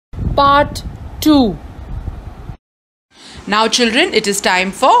Part 2. Now children, it is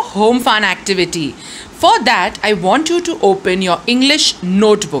time for home fun activity. For that, I want you to open your English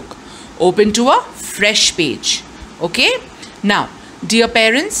notebook. Open to a fresh page. Okay? Now, dear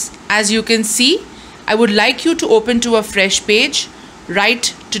parents, as you can see, I would like you to open to a fresh page.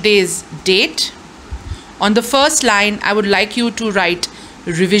 Write today's date. On the first line, I would like you to write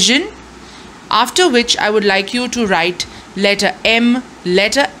revision. After which, I would like you to write letter M,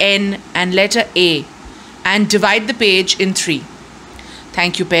 letter N and letter A and divide the page in 3.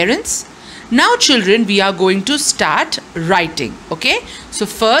 Thank you, parents. Now children, we are going to start writing. Okay, so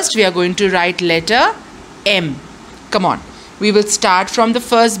first we are going to write letter M. Come on, we will start from the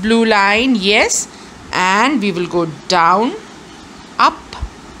first blue line. Yes, and we will go down, up,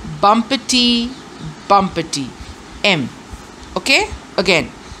 bumpety, bumpety, M. Okay,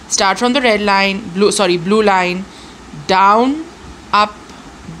 again start from the red line, blue line, down, up,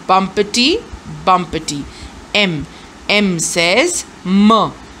 bumpety, bumpety, M. M says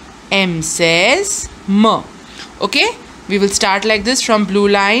M. M says M. Okay, we will start like this from blue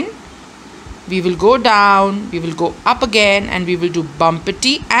line. We will go down, we will go up again, and we will do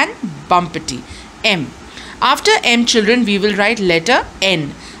bumpety and bumpety, M. After M, children, we will write letter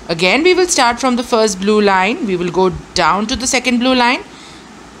N. Again, we will start from the first blue line. We will go down to the second blue line,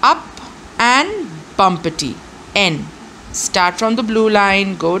 up and bumpety, N. Start from the blue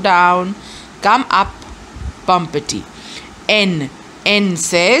line, go down, come up, bumpety, N. N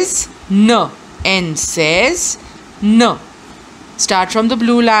says N. N says N. Start from the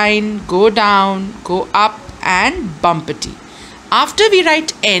blue line, go down, go up and bumpety. After we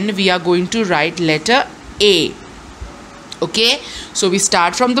write N, we are going to write letter A. Okay, so we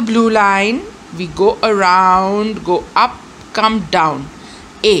start from the blue line, we go around, go up, come down.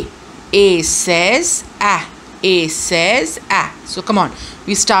 A. A says A. A says A. So come on,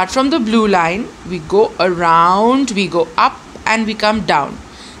 we start from the blue line, we go around, we go up and we come down.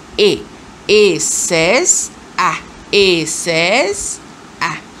 A. A says A. A says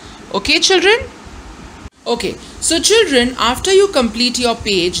A. Okay, children? Okay, so children, after you complete your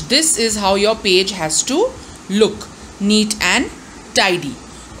page, this is how your page has to look, neat and tidy.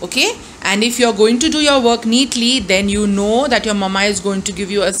 Okay, and if you're going to do your work neatly, then you know that your mama is going to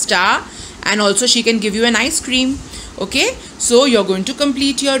give you a star and also she can give you an ice cream. Okay, so you're going to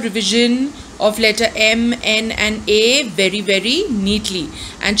complete your revision of letter M, N and A very neatly.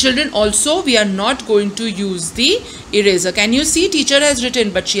 And children, also we are not going to use the eraser. Can you see, teacher has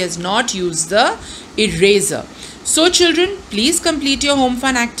written but she has not used the eraser. So children, please complete your home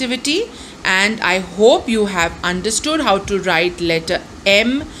fun activity, and I hope you have understood how to write letter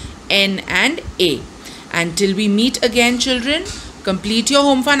M, N and A. Until we meet again, children, complete your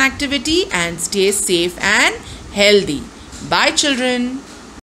home fun activity and stay safe and healthy. Bye children.